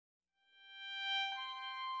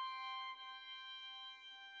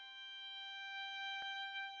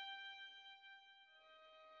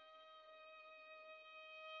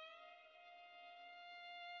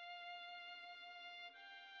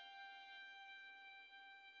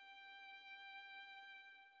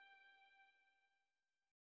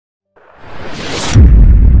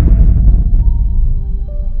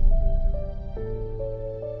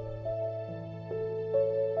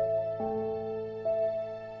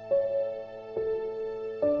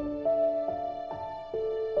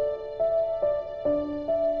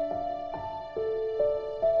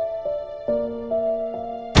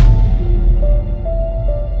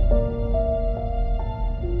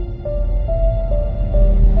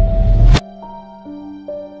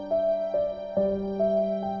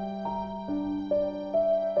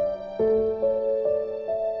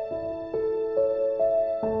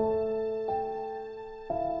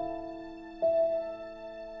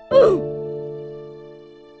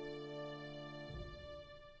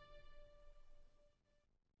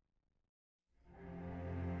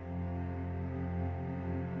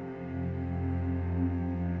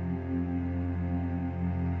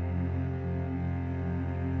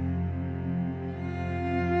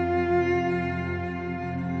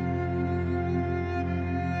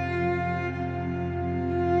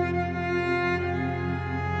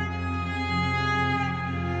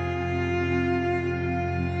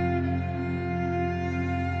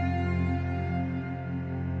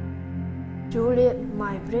Juliet,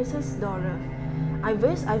 my precious daughter, I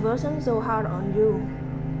wish I wasn't so hard on you.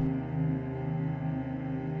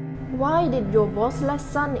 Why did your bossless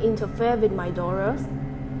son interfere with my daughters?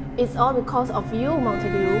 It's all because of you,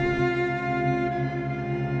 Montague.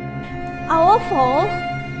 Our fault?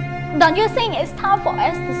 Don't you think it's time for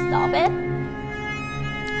us to stop it?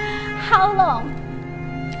 How long?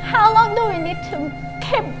 How long do we need to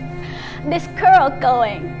keep this girl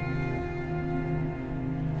going?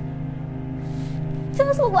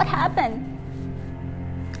 Just look what happened.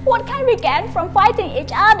 What can we get from fighting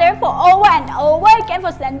each other for over and over again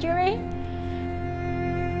for centuries?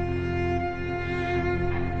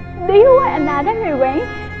 Do you want another revenge?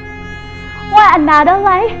 Want another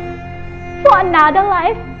life? For another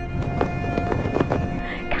life?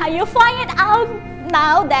 Can you find it out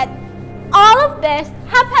now that all of this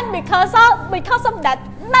happened because of that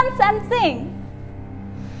nonsense thing?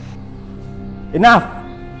 Enough!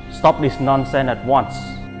 Stop this nonsense at once.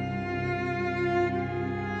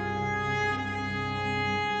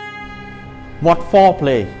 What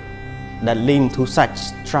foreplay that led to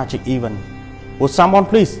such tragic event? Would someone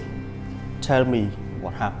please tell me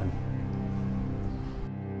what happened?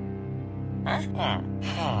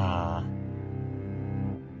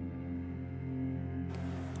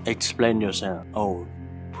 Explain yourself, old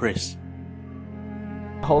priest.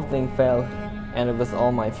 The whole thing failed, and it was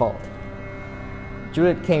all my fault.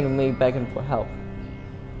 Juliet came to me begging for help.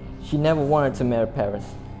 She never wanted to marry Paris.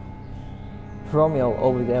 Romeo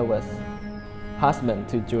over there was husband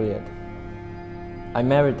to Juliet. I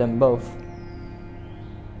married them both.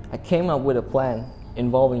 I came up with a plan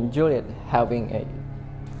involving Juliet having a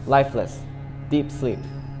lifeless, deep sleep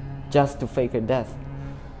just to fake her death.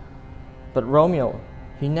 But Romeo,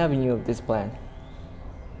 he never knew of this plan.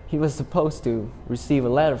 He was supposed to receive a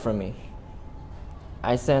letter from me.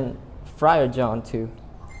 I sent Friar John to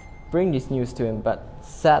bring this news to him, but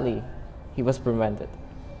sadly, he was prevented.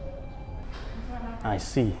 I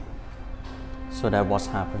see. So that was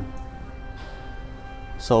happened.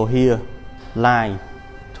 So here lie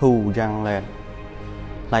two young lads,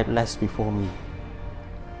 lifeless before me.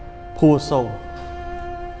 Poor soul,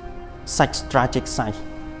 such tragic sight.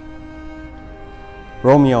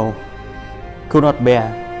 Romeo could not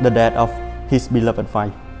bear the death of his beloved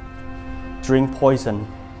wife. Drink poison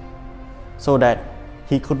so that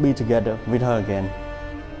he could be together with her again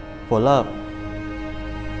for love.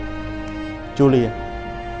 Juliet,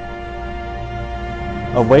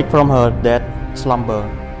 awake from her death slumber,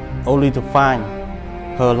 only to find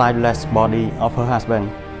her lifeless body of her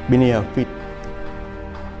husband beneath her feet.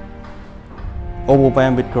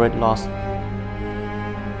 Overwhelmed with great loss,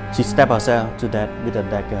 she stabbed herself to death with a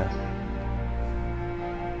dagger.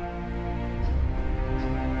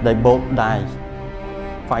 They both died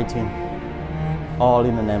fighting, all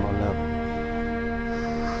in the name of love.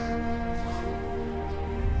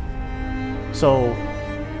 So,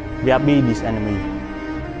 we have been this enemy.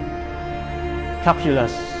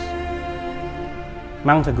 Capulet,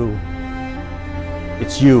 Montague,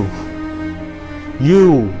 it's you.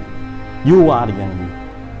 You are the enemy.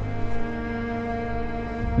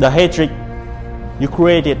 The hatred you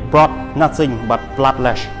created brought nothing but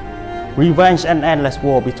bloodlust, revenge and endless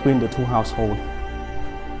war between the two households.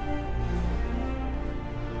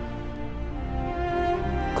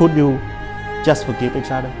 Could you just forgive each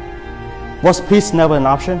other? Was peace never an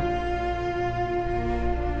option?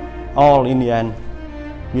 All in the end,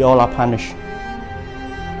 we all are punished.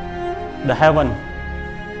 The heaven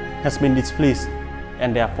has been displeased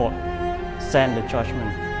and therefore sent the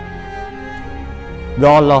judgment.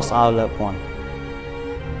 God lost our loved one.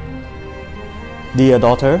 Dear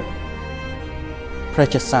daughter,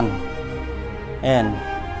 precious son, and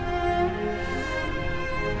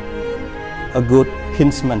a good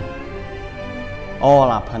kinsman, all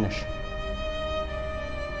are punished.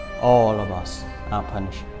 All of us are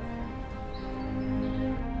punished.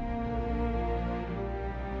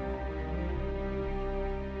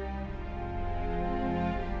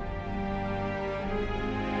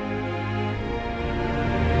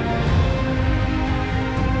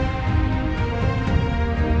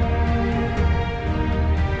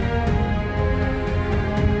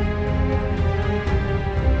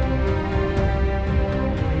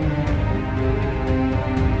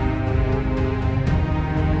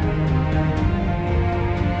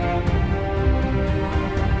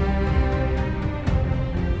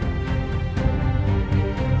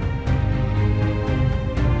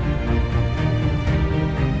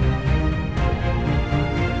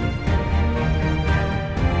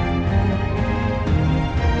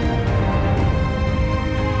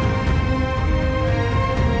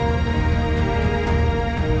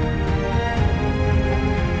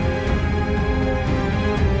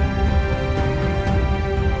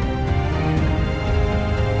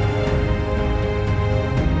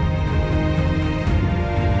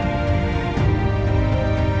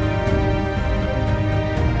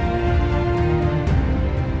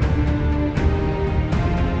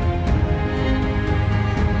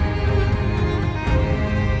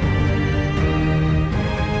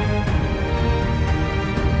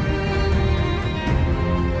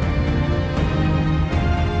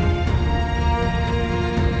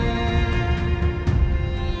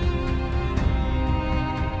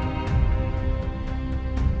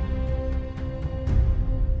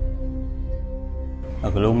 A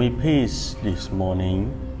gloomy peace this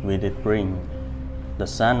morning will it bring. The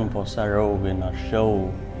sun for sorrow will not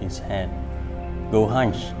show his head. Go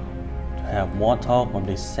hush to have more talk of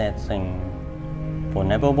this sad thing, for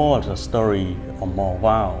never was a story of more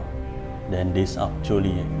vow than this of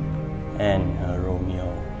Juliet and her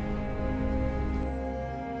Romeo.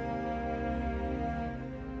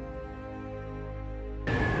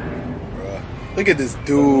 Look at this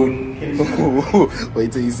dude.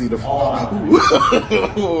 Wait till you see the.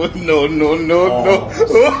 No.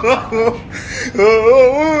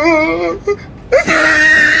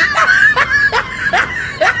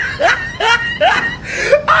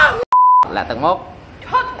 Là tầng 1.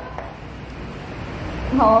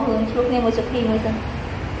 Họ hướng lúc nghe một Sophy mới dần.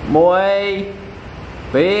 10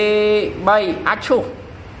 2 3 achu.